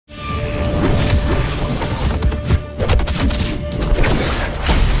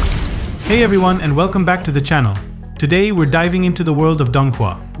Hey everyone, and welcome back to the channel. Today we're diving into the world of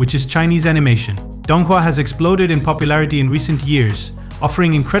Donghua, which is Chinese animation. Donghua has exploded in popularity in recent years,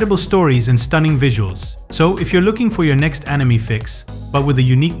 offering incredible stories and stunning visuals. So if you're looking for your next anime fix, but with a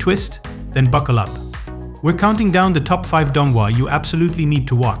unique twist, then buckle up. We're counting down the top 5 Donghua you absolutely need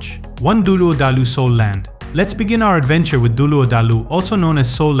to watch. 1. Duluo Dalu Soul Land. Let's begin our adventure with Duluo Dalu, also known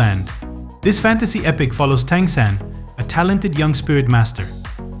as Soul Land. This fantasy epic follows Tang San, a talented young spirit master.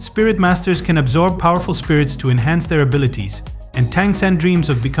 Spirit masters can absorb powerful spirits to enhance their abilities, and Tang San dreams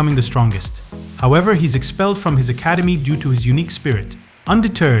of becoming the strongest. However, he's expelled from his academy due to his unique spirit.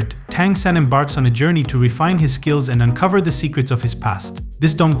 Undeterred, Tang San embarks on a journey to refine his skills and uncover the secrets of his past.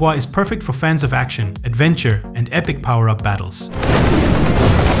 This Donghua is perfect for fans of action, adventure, and epic power-up battles.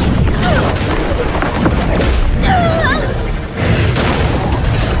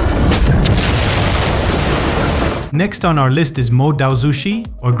 Next on our list is Mo Dao Zushi,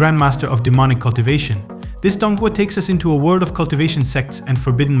 or Grandmaster of Demonic Cultivation. This Donghua takes us into a world of cultivation sects and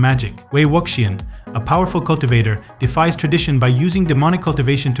forbidden magic. Wei Wuxian, a powerful cultivator, defies tradition by using demonic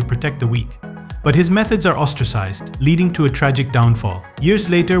cultivation to protect the weak. But his methods are ostracized, leading to a tragic downfall. Years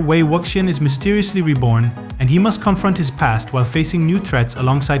later, Wei Wuxian is mysteriously reborn, and he must confront his past while facing new threats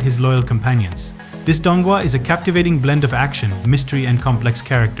alongside his loyal companions. This Donghua is a captivating blend of action, mystery, and complex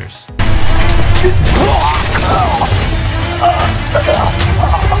characters.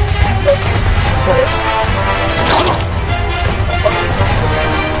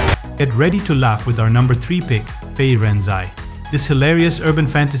 Get ready to laugh with our number 3 pick, Fei Ren Zai. This hilarious urban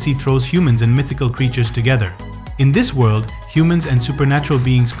fantasy throws humans and mythical creatures together. In this world, humans and supernatural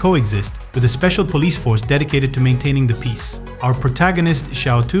beings coexist, with a special police force dedicated to maintaining the peace. Our protagonist,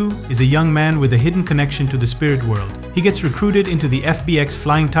 Xiao Tu, is a young man with a hidden connection to the spirit world. He gets recruited into the FBX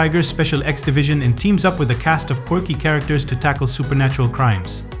Flying Tigers Special X Division and teams up with a cast of quirky characters to tackle supernatural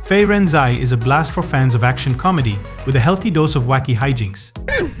crimes. Fei Ren Zai is a blast for fans of action comedy, with a healthy dose of wacky hijinks.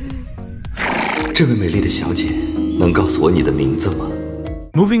 这位美丽的小姐，能告诉我你的名字吗？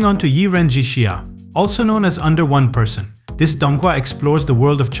 Moving on to Yi Ren Xia, also known as Under One Person. This Donghua explores the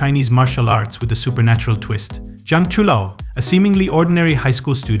world of Chinese martial arts with a supernatural twist. Zhang Chulao, a seemingly ordinary high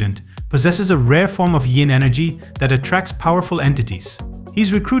school student, possesses a rare form of yin energy that attracts powerful entities.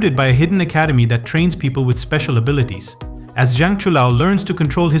 He's recruited by a hidden academy that trains people with special abilities. As Zhang Chulao learns to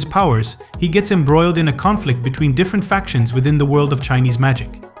control his powers, he gets embroiled in a conflict between different factions within the world of Chinese magic.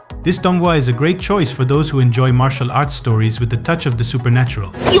 This Donghua is a great choice for those who enjoy martial arts stories with a touch of the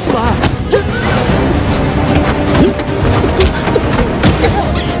supernatural.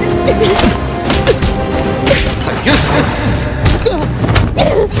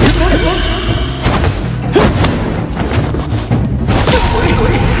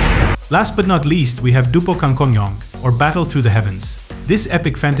 Last but not least, we have Dupo Kangkongyong, or Battle Through the Heavens. This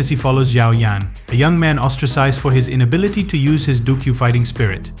epic fantasy follows Xiao Yan, a young man ostracized for his inability to use his Dukyu fighting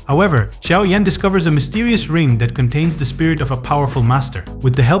spirit. However, Xiao Yan discovers a mysterious ring that contains the spirit of a powerful master.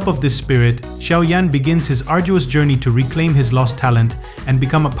 With the help of this spirit, Xiao Yan begins his arduous journey to reclaim his lost talent and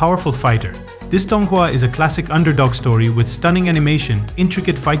become a powerful fighter. This Donghua is a classic underdog story with stunning animation,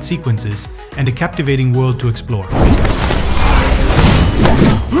 intricate fight sequences, and a captivating world to explore.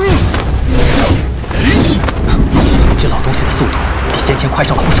 这老东西的速度比先前快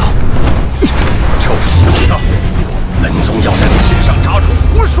上了不少。就是知道，本宗要在你身上扎出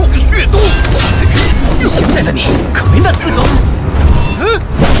无数个血洞。现在的你可没那资格。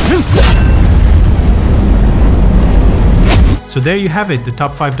So there you have it, the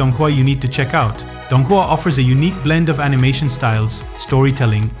top 5 Donghua you need to check out. Donghua offers a unique blend of animation styles,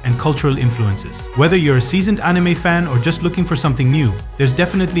 storytelling, and cultural influences. Whether you're a seasoned anime fan or just looking for something new, there's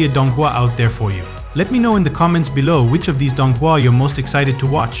definitely a Donghua out there for you. Let me know in the comments below which of these Donghua you're most excited to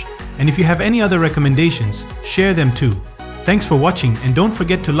watch, and if you have any other recommendations, share them too. Thanks for watching, and don't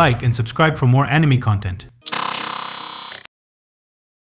forget to like and subscribe for more anime content.